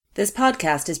This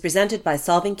podcast is presented by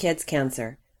Solving Kids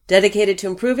Cancer, dedicated to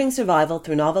improving survival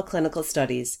through novel clinical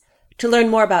studies. To learn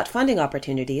more about funding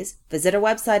opportunities, visit our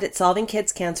website at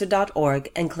solvingkidscancer.org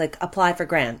and click Apply for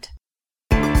Grant.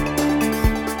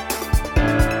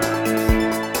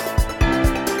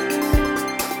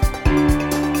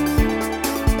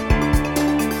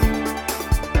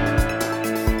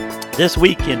 This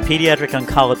week in Pediatric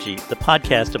Oncology, the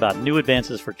podcast about new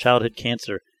advances for childhood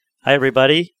cancer. Hi,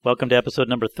 everybody. Welcome to episode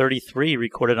number 33,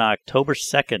 recorded on October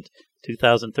 2nd,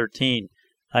 2013.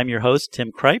 I'm your host,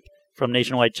 Tim Kripe, from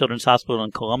Nationwide Children's Hospital in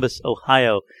Columbus,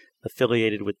 Ohio,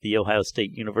 affiliated with The Ohio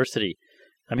State University.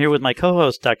 I'm here with my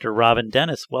co-host, Dr. Robin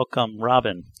Dennis. Welcome,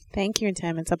 Robin. Thank you,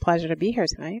 Tim. It's a pleasure to be here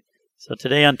tonight. So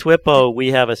today on TWIPO,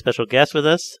 we have a special guest with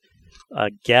us,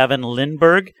 Gavin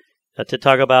Lindberg, to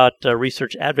talk about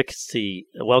research advocacy.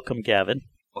 Welcome, Gavin.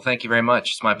 Well, thank you very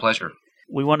much. It's my pleasure.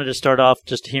 We wanted to start off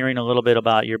just hearing a little bit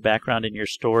about your background and your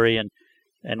story,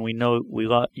 and we know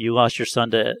you lost your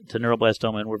son to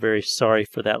neuroblastoma, and we're very sorry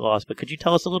for that loss. But could you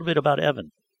tell us a little bit about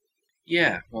Evan?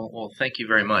 Yeah, well, thank you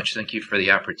very much. Thank you for the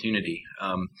opportunity.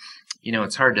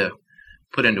 It's hard to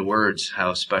put into words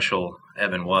how special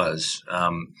Evan was.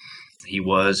 He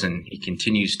was, and he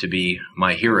continues to be,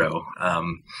 my hero.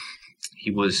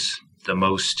 He was the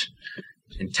most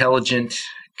intelligent,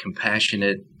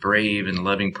 compassionate, brave, and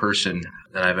loving person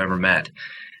that I've ever met.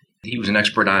 He was an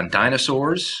expert on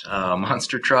dinosaurs,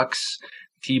 monster trucks,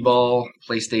 T-ball,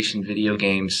 PlayStation video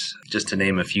games, just to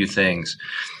name a few things.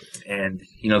 And,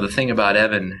 the thing about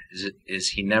Evan is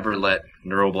he never let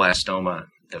neuroblastoma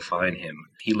define him.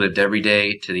 He lived every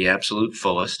day to the absolute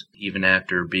fullest, even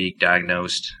after being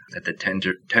diagnosed at the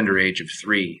tender age of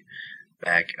 3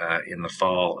 back in the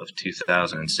fall of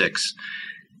 2006.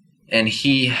 And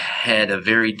he had a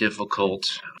very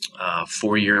difficult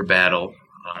 4-year battle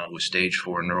with stage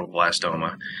 4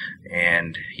 neuroblastoma.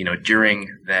 And,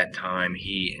 during that time,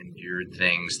 he endured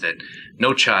things that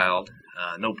no child,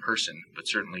 no person, but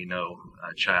certainly no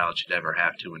child should ever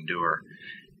have to endure.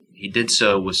 He did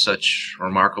so with such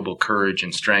remarkable courage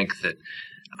and strength that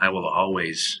I will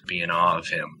always be in awe of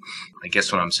him. I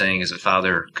guess what I'm saying is a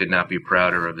father could not be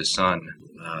prouder of his son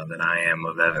than I am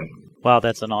of Evan. Wow,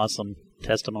 that's an awesome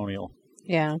testimonial.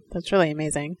 Yeah, that's really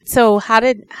amazing. So how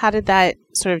did that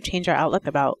sort of change your outlook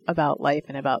about life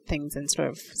and about things, and sort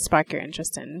of spark your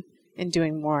interest in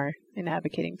doing more and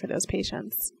advocating for those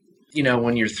patients?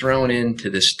 When you're thrown into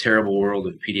this terrible world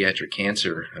of pediatric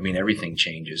cancer, everything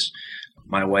changes.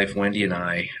 My wife, Wendy, and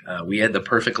I, we had the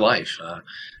perfect life.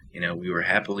 We were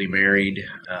happily married.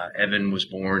 Evan was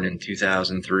born in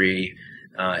 2003.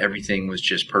 Everything was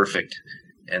just perfect.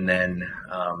 And then,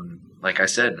 like I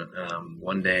said,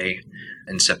 one day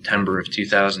in September of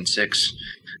 2006,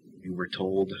 we were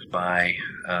told by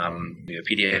a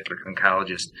pediatric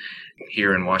oncologist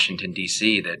here in Washington,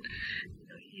 D.C., that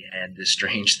he had this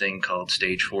strange thing called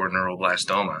stage 4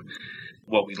 neuroblastoma.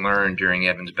 What we learned during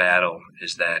Evan's battle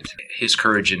is that his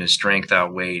courage and his strength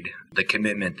outweighed the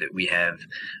commitment that we have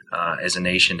as a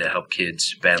nation to help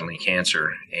kids battling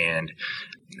cancer. And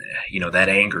that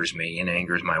angers me and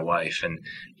angers my wife. And,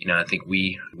 I think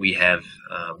we have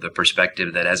the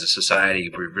perspective that as a society,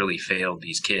 we really failed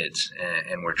these kids,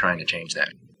 and we're trying to change that.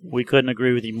 We couldn't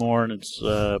agree with you more, and it's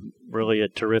really a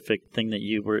terrific thing that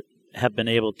you have been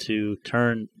able to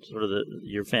turn sort of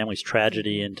your family's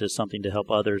tragedy into something to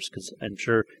help others, because I'm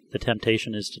sure the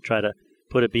temptation is to try to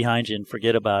put it behind you and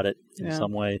forget about it in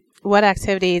some way. What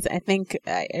activities? I think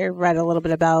I read a little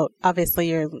bit about, obviously,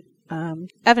 your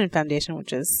Evan Foundation,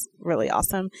 which is really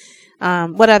awesome.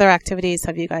 What other activities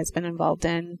have you guys been involved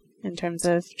in terms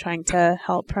of trying to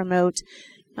help promote,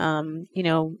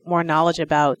 more knowledge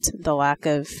about the lack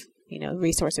of,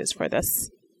 resources for this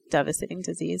devastating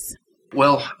disease?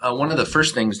 Well, one of the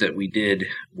first things that we did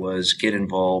was get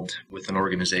involved with an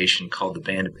organization called the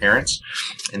Band of Parents.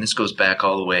 And this goes back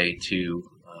all the way to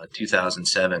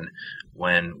 2007,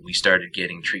 when we started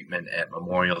getting treatment at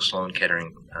Memorial Sloan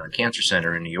Kettering Cancer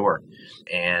Center in New York.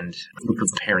 And a group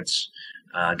of parents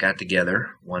got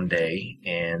together one day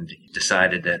and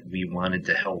decided that we wanted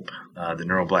to help the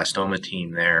neuroblastoma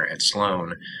team there at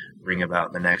Sloan bring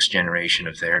about the next generation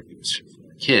of therapies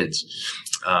for kids.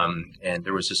 And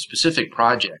there was a specific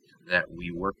project that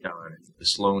we worked on. The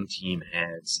Sloan team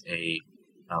has a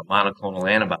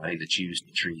monoclonal antibody that's used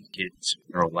to treat kids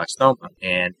with neuroblastoma,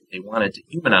 and they wanted to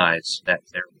humanize that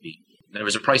therapy. There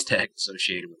was a price tag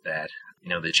associated with that,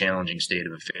 the challenging state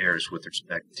of affairs with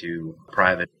respect to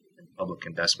private and public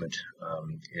investment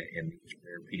in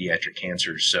pediatric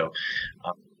cancers. So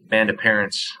Band of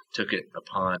Parents took it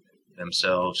upon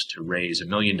themselves to raise $1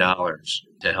 million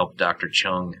to help Dr.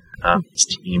 Chung his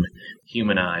team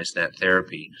humanize that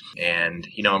therapy. And,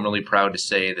 I'm really proud to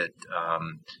say that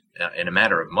in a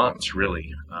matter of months,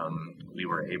 really, we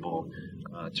were able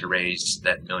to raise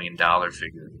that $1 million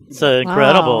figure. It's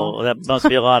incredible. Wow. That must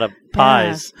be a lot of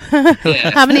pies.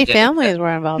 Yeah. How many families were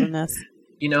involved in this?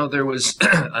 There was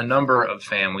a number of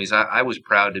families. I was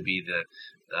proud to be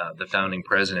the founding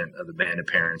president of the Band of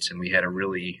Parents, and we had a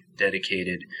really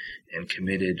dedicated and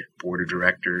committed board of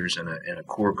directors and a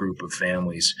core group of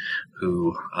families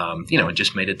who,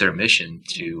 just made it their mission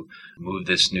to move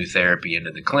this new therapy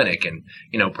into the clinic. And,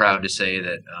 proud to say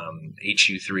that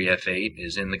HU3F8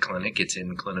 is in the clinic. It's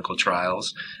in clinical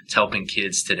trials. It's helping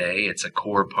kids today. It's a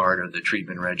core part of the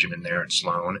treatment regimen there at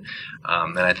Sloan.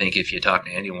 And I think if you talk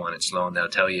to anyone at Sloan, they'll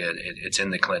tell you it's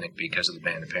in the clinic because of the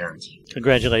Band of Parents.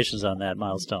 Congratulations on that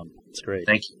milestone. It's great.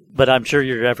 Thank you. But I'm sure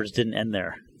your efforts didn't end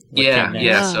there.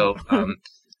 Yeah. So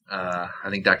I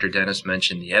think Dr. Dennis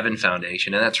mentioned the Evan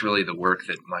Foundation, and that's really the work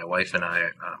that my wife and I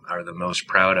are the most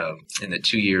proud of. In the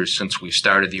 2 years since we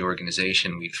started the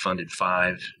organization, we've funded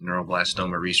 5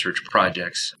 neuroblastoma research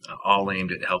projects, all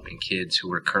aimed at helping kids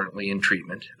who are currently in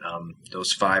treatment.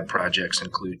 Those 5 projects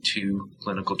include 2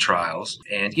 clinical trials.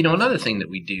 And, another thing that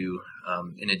we do,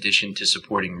 in addition to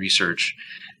supporting research,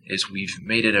 is we've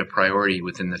made it a priority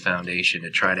within the foundation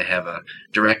to try to have a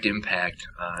direct impact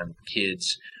on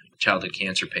kids, childhood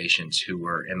cancer patients who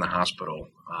were in the hospital,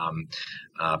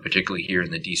 particularly here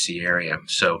in the D.C. area.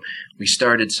 So we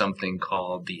started something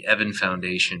called the Evan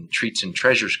Foundation Treats and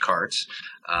Treasures Carts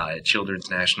at Children's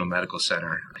National Medical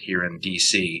Center here in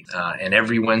D.C. And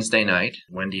every Wednesday night,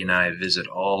 Wendy and I visit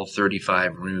all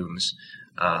 35 rooms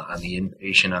on the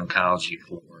inpatient oncology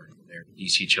floor there at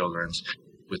D.C. Children's,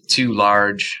 with 2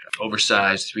 large,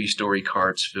 oversized 3-story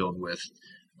carts filled with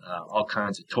all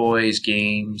kinds of toys,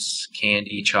 games,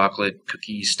 candy, chocolate,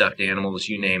 cookies, stuffed animals,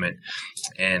 you name it.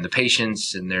 And the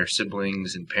patients and their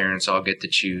siblings and parents all get to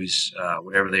choose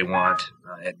whatever they want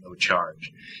at no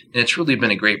charge. And it's really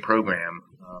been a great program.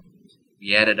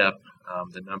 We added up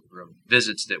the number of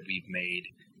visits that we've made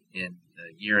in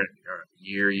the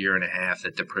year and a half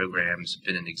that the program's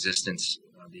been in existence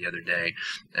the other day,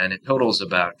 and it totals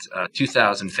about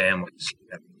 2,000 families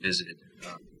that we visited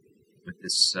with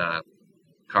this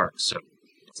cart. So,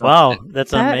 wow,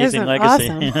 that's an amazing legacy.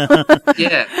 Awesome.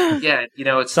 Yeah.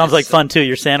 It sounds like fun too.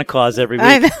 You're Santa Claus every week.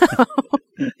 I know.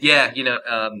 Yeah,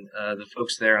 the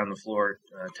folks there on the floor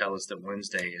tell us that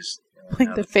Wednesday is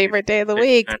like the favorite day of the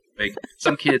week. Kind of big.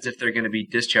 Some kids, if they're going to be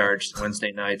discharged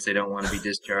Wednesday nights, they don't want to be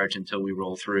discharged until we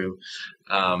roll through,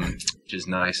 which is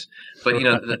nice. But,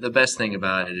 the best thing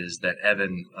about it is that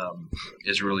Evan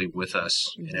is really with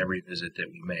us in every visit that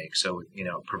we make. So,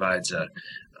 it provides an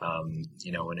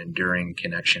enduring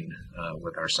connection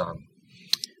with our son.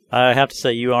 I have to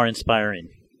say, you are inspiring.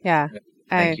 Yeah.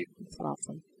 Thank you. That's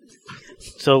awesome.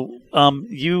 So,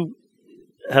 you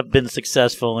have been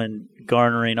successful in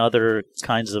garnering other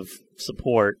kinds of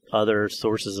support, other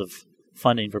sources of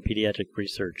funding for pediatric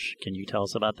research. Can you tell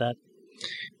us about that?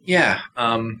 Yeah.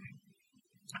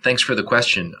 Thanks for the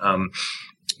question.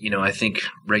 I think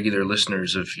regular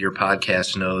listeners of your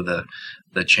podcast know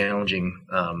the challenging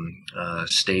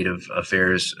state of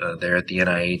affairs there at the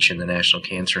NIH and the National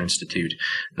Cancer Institute,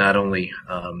 not only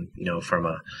from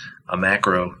a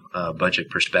macro budget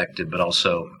perspective, but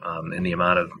also in the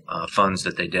amount of funds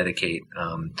that they dedicate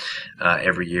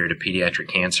every year to pediatric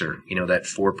cancer. That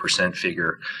 4%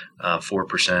 figure,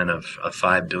 4% of a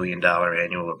 $5 billion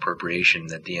annual appropriation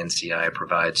that the NCI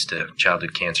provides to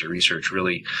childhood cancer research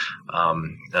really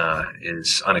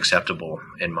is unacceptable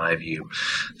in my view.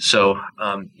 So,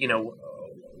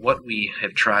 what we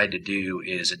have tried to do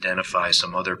is identify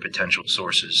some other potential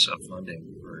sources of funding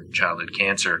for childhood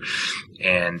cancer.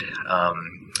 And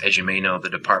as you may know, the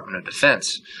Department of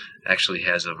Defense actually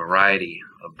has a variety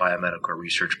of biomedical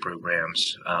research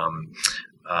programs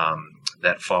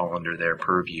that fall under their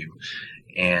purview.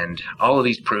 And all of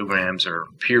these programs are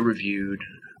peer-reviewed.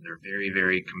 They're very,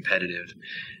 very competitive.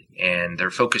 And they're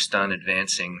focused on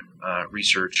advancing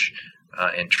research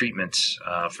and treatments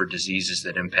for diseases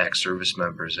that impact service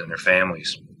members and their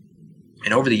families.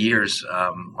 And over the years,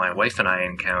 my wife and I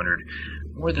encountered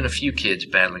more than a few kids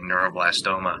battling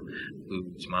neuroblastoma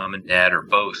whose mom and dad or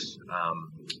both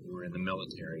were in the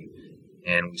military,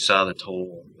 and we saw the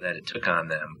toll that it took on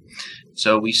them.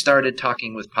 So we started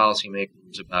talking with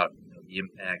policymakers about the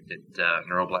impact that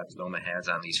neuroblastoma has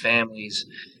on these families,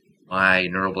 why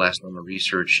neuroblastoma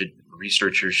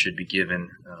researchers should be given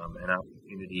an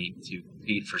opportunity to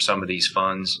compete for some of these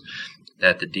funds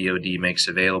that the DoD makes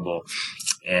available.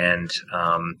 And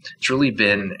it's really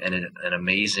been an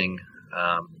amazing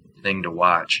thing to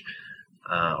watch.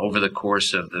 over the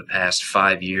course of the past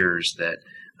 5 years that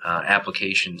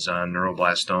applications on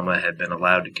neuroblastoma have been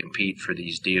allowed to compete for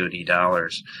these DoD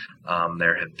dollars.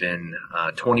 There have been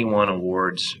 21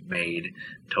 awards made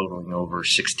totaling over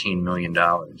 $16 million.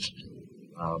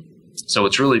 So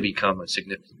it's really become a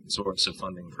significant source of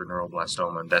funding for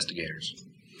neuroblastoma investigators.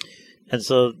 And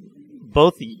so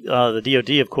both the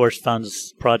DoD, of course,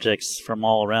 funds projects from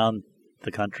all around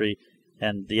the country,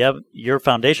 and your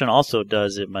foundation also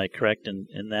does, am I correct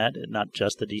in that, not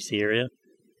just the D.C. area?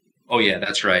 Oh, yeah,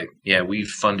 that's right. Yeah, we've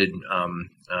funded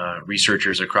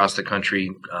researchers across the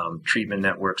country, treatment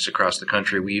networks across the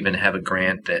country. We even have a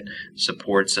grant that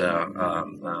supports a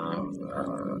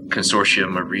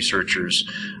consortium of researchers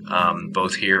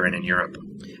both here and in Europe.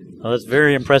 Well, that's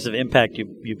very impressive impact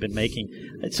you've been making.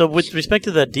 So with respect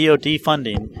to the DoD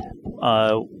funding,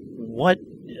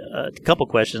 a couple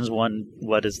questions. One,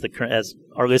 what is as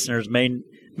our listeners may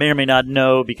or may not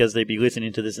know because they'd be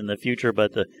listening to this in the future,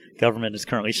 but the government is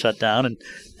currently shut down,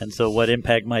 and so what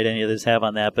impact might any of this have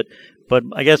on that? But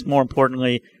I guess more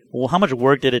importantly, well, how much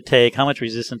work did it take? How much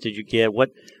resistance did you get?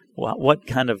 What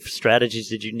kind of strategies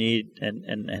did you need,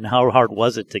 and how hard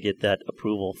was it to get that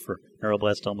approval for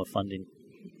neuroblastoma funding?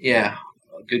 Yeah,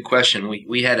 good question.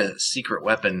 We had a secret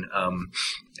weapon,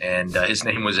 and his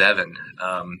name was Evan.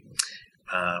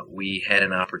 We had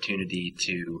an opportunity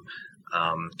to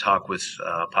talk with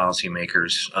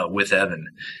policymakers with Evan,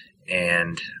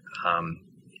 and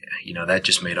that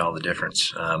just made all the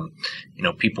difference.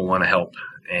 People want to help,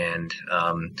 and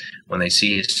when they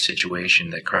see a situation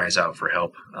that cries out for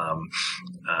help,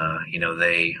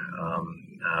 they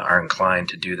are inclined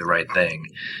to do the right thing,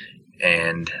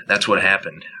 and that's what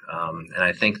happened. And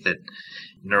I think that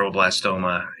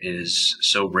neuroblastoma is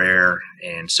so rare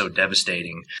and so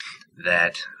devastating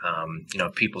that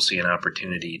if people see an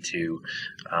opportunity to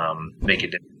make a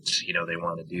difference, they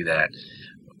want to do that.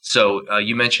 So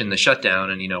you mentioned the shutdown,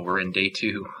 and we're in day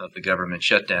 2 of the government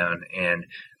shutdown, and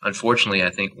unfortunately,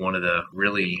 I think one of the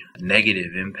really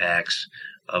negative impacts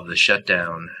of the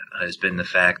shutdown has been the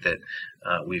fact that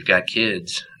we've got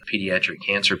kids, pediatric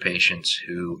cancer patients,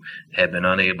 who have been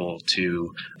unable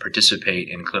to participate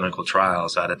in clinical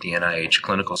trials out at the NIH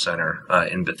Clinical Center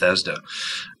in Bethesda.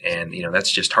 And,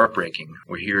 that's just heartbreaking.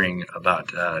 We're hearing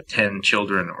about 10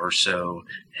 children or so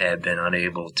have been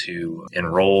unable to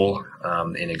enroll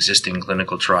in existing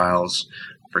clinical trials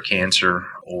for cancer,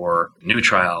 or new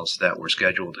trials that were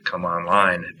scheduled to come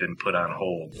online have been put on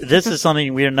hold. This is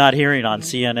something we are not hearing on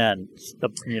CNN.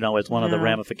 It's one of the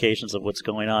ramifications of what's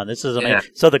going on. This is amazing. Yeah.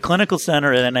 So the clinical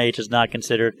center at NIH is not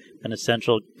considered an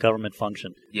essential government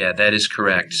function. Yeah, that is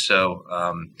correct. So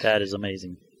that is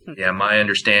amazing. Yeah, my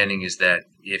understanding is that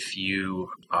if you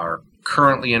are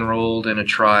currently enrolled in a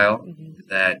trial,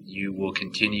 that you will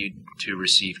continue to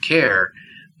receive care.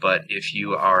 But if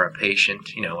you are a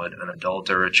patient, an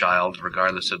adult or a child,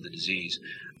 regardless of the disease,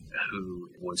 who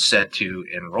was set to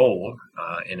enroll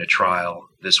in a trial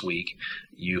this week,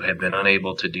 you have been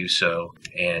unable to do so,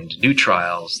 and new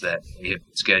trials that we have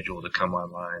scheduled to come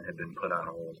online have been put on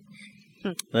hold.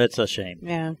 That's a shame.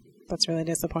 Yeah, that's really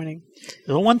disappointing.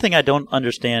 The one thing I don't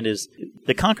understand is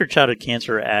the Conquer Childhood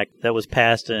Cancer Act that was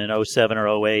passed in 2007 or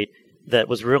 2008 that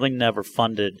was really never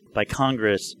funded by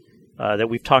Congress, that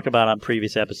we've talked about on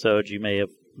previous episodes, you may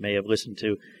have listened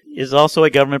to, is also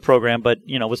a government program, but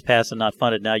was passed and not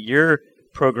funded. Now your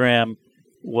program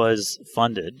was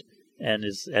funded and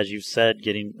is, as you've said,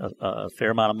 getting a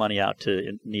fair amount of money out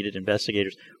to needed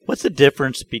investigators. What's the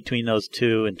difference between those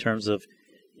two in terms of?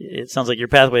 It sounds like your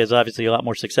pathway is obviously a lot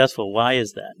more successful. Why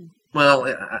is that?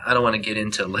 Well, I don't want to get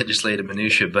into legislative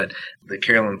minutia, but the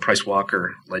Carolyn Price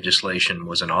Walker legislation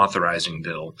was an authorizing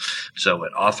bill. So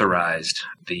it authorized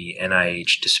the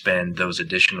NIH to spend those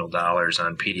additional dollars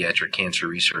on pediatric cancer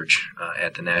research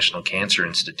at the National Cancer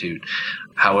Institute.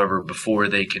 However, before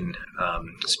they can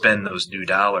spend those new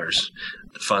dollars,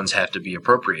 the funds have to be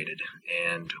appropriated.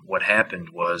 And what happened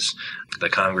was the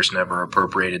Congress never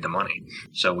appropriated the money.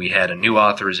 So we had a new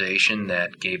authorization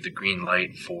that gave the green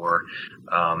light for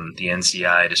the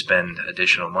NCI to spend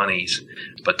additional monies,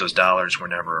 but those dollars were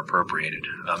never appropriated.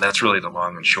 That's really the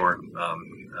long and short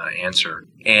answer.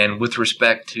 And with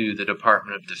respect to the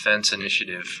Department of Defense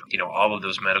initiative, all of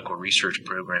those medical research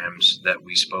programs that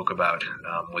we spoke about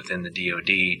within the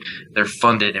DoD, they're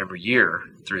funded every year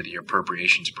through the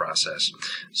appropriations process.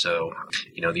 So,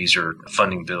 these are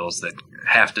funding bills that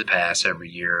have to pass every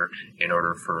year in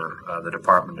order for the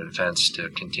Department of Defense to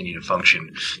continue to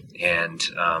function. And,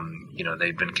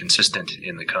 they've been consistent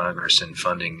in the Congress in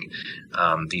funding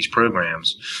these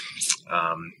programs.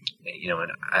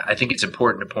 And I think it's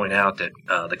important to point out that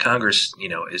the Congress,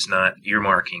 is not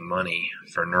earmarking money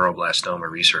for neuroblastoma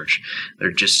research.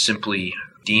 They're just simply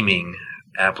deeming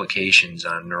applications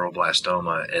on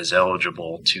neuroblastoma as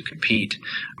eligible to compete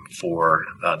for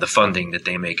the funding that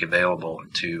they make available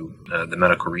to the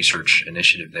medical research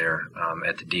initiative there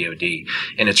at the DoD.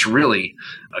 And it's really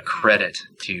a credit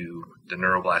to the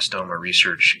neuroblastoma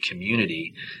research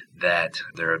community that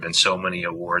there have been so many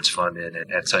awards funded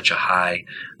at such a high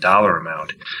dollar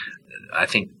amount. I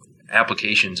think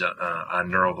applications on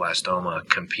neuroblastoma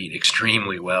compete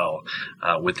extremely well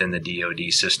within the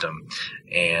DoD system.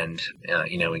 And,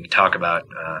 we can talk about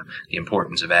the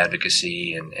importance of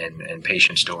advocacy and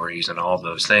patient stories and all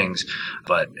those things.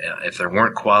 But if there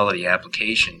weren't quality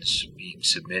applications being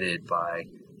submitted by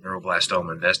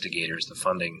neuroblastoma investigators, the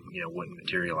funding, wouldn't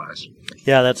materialize.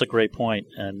 Yeah, that's a great point,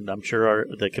 and I'm sure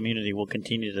the community will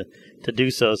continue to do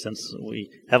so since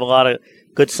we have a lot of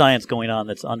good science going on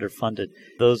that's underfunded.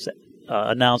 Those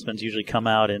announcements usually come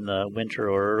out in the winter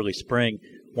or early spring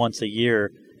once a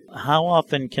year. How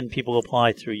often can people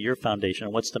apply through your foundation?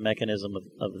 What's the mechanism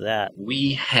of that?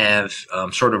 We have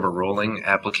sort of a rolling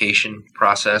application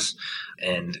process,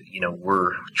 and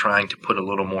we're trying to put a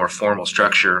little more formal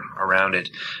structure around it.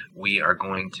 We are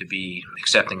going to be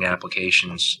accepting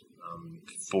applications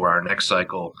for our next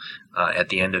cycle at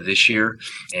the end of this year,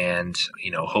 and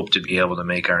hope to be able to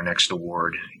make our next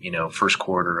award first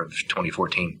quarter of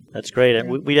 2014. That's great.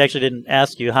 And we actually didn't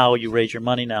ask you how you raise your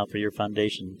money now for your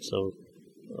foundation, so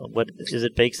what is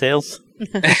it, bake sales?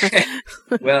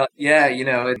 Well, yeah,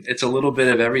 it's a little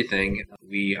bit of everything.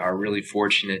 We are really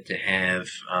fortunate to have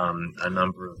a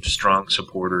number of strong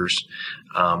supporters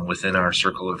within our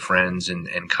circle of friends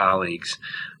and colleagues.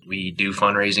 We do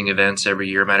fundraising events every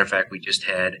year. Matter of fact, we just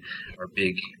had our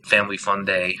big family fun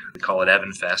day. We call it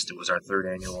Evan Fest. It was our third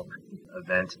annual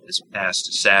event this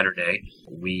past Saturday.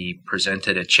 We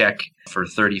presented a check for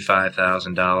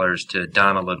 $35,000 to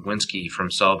Donna Ludwinski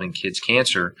from Solving Kids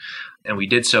Cancer, and we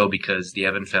did so because the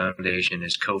Evan Foundation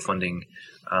is co-funding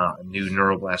a new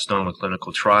neuroblastoma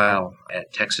clinical trial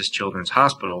at Texas Children's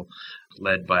Hospital,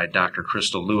 led by Dr.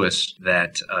 Crystal Lewis,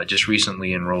 that just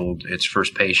recently enrolled its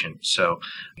first patient. So,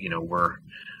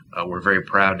 we're very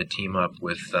proud to team up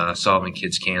with Solving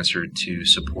Kids Cancer to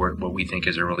support what we think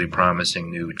is a really promising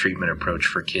new treatment approach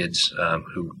for kids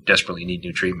who desperately need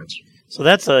new treatments. So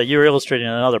that's you're illustrating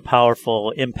another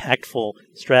powerful, impactful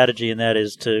strategy, and that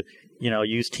is to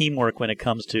use teamwork when it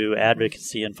comes to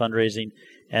advocacy and fundraising.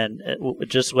 And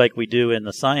just like we do in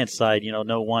the science side,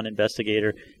 no one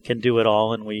investigator can do it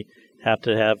all, and we have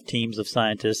to have teams of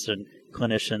scientists and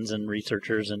clinicians and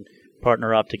researchers and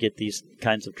partner up to get these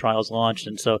kinds of trials launched.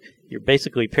 And so you're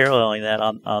basically paralleling that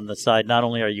on the side. Not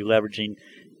only are you leveraging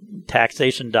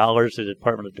taxation dollars through the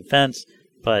Department of Defense,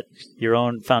 but your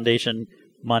own foundation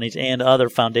monies and other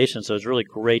foundations. So it's really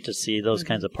great to see those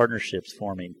kinds of partnerships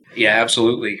forming. Yeah,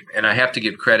 absolutely. And I have to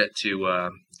give credit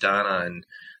to Donna and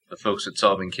the folks at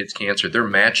Solving Kids Cancer. They're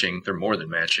more than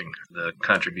matching the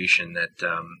contribution that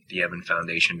the Evan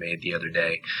Foundation made the other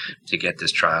day to get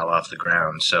this trial off the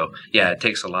ground. So, yeah, it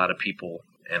takes a lot of people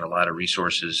and a lot of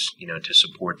resources, to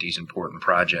support these important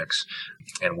projects.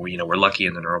 And we're lucky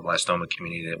in the neuroblastoma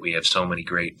community that we have so many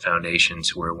great foundations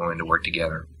who are willing to work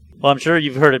together. Well, I'm sure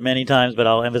you've heard it many times, but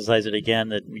I'll emphasize it again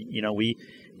that,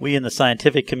 we in the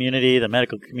scientific community, the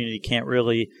medical community, can't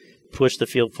really push the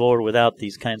field forward without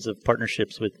these kinds of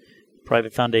partnerships with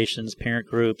private foundations, parent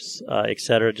groups, et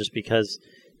cetera, just because,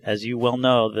 as you well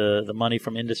know, the money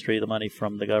from industry, the money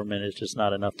from the government is just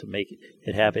not enough to make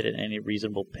it happen at any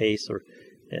reasonable pace or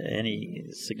any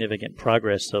significant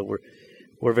progress. So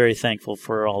we're very thankful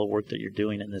for all the work that you're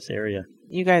doing in this area.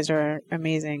 You guys are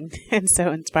amazing and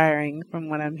so inspiring from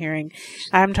what I'm hearing.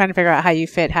 I'm trying to figure out how you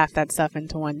fit half that stuff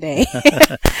into one day.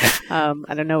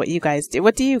 I don't know what you guys do.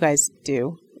 What do you guys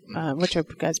do? What's your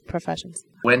guys' professions?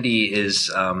 Wendy is,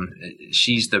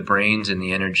 she's the brains and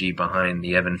the energy behind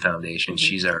the Evan Foundation. Mm-hmm.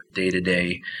 She's our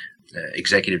day-to-day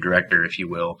executive director, if you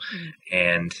will. Mm-hmm.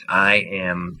 And I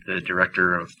am the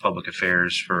director of public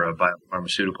affairs for a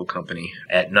biopharmaceutical company.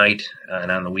 At night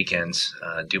and on the weekends,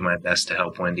 do my best to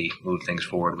help Wendy move things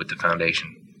forward with the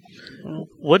foundation.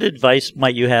 What advice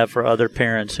might you have for other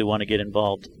parents who want to get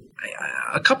involved?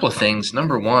 A couple of things.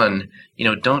 Number one,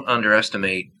 don't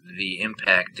underestimate the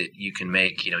impact that you can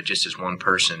make, just as one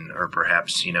person or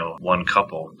perhaps, one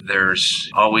couple.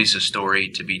 There's always a story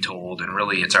to be told, and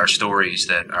really it's our stories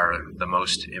that are the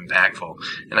most impactful.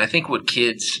 And I think what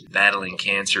kids battling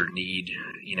cancer need,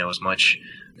 as much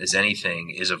as anything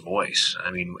is a voice.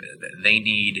 I mean, they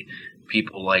need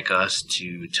people like us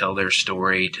to tell their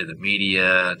story to the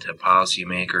media, to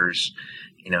policymakers,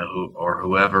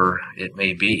 whoever it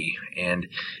may be. And,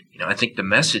 I think the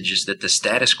message is that the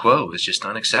status quo is just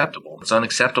unacceptable. It's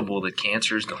unacceptable that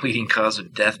cancer is the leading cause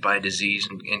of death by disease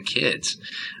in kids.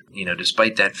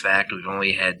 Despite that fact, we've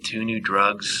only had 2 new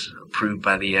drugs approved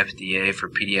by the FDA for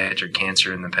pediatric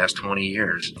cancer in the past 20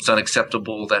 years. It's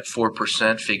unacceptable that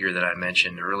 4% figure that I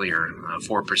mentioned earlier,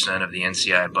 4% of the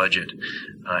NCI budget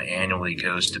annually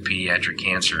goes to pediatric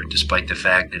cancer, despite the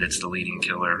fact that it's the leading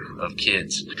killer of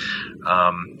kids.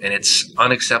 And it's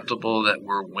unacceptable that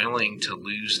we're willing to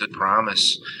lose the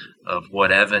promise of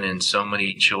what Evan and so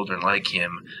many children like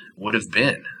him would have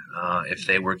been if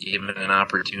they were given an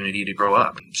opportunity to grow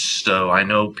up. So I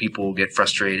know people get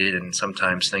frustrated and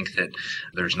sometimes think that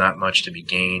there's not much to be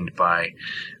gained by,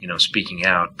 speaking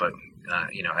out. But,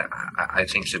 I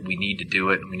think that we need to do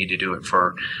it, and we need to do it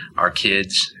for our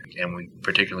kids, and we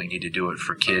particularly need to do it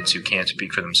for kids who can't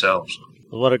speak for themselves.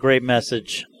 What a great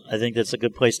message. I think that's a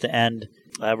good place to end.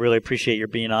 I really appreciate your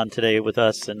being on today with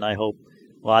us, and I hope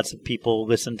lots of people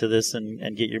listen to this and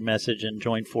get your message and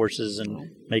join forces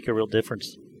and make a real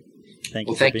difference. Thank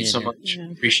you so much.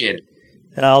 Yeah. Appreciate it.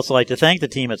 And I'd also like to thank the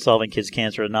team at Solving Kids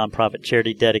Cancer, a nonprofit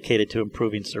charity dedicated to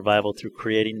improving survival through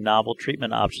creating novel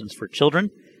treatment options for children.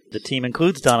 The team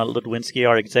includes Donna Ludwinski,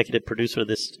 our executive producer of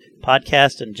this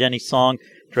podcast, and Jenny Song,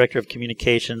 director of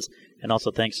communications, and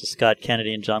also thanks to Scott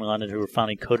Kennedy and John London, who are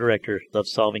founding co-directors of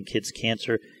Solving Kids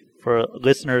Cancer. For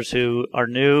listeners who are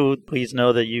new, please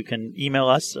know that you can email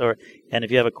us, and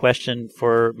if you have a question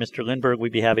for Mr. Lindberg,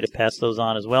 we'd be happy to pass those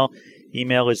on as well.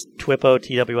 Email is twippo,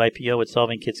 TWIPO, at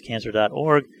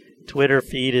solvingkidscancer.org. Twitter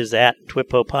feed is at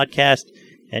Twippo Podcast,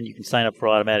 and you can sign up for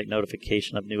automatic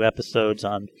notification of new episodes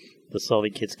on the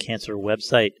Solving Kids Cancer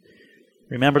website.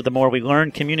 Remember, the more we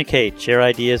learn, communicate, share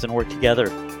ideas, and work together,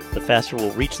 the faster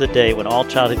we'll reach the day when all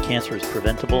childhood cancer is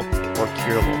preventable or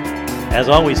curable. As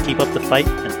always, keep up the fight,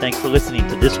 and thanks for listening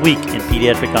to This Week in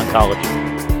Pediatric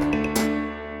Oncology.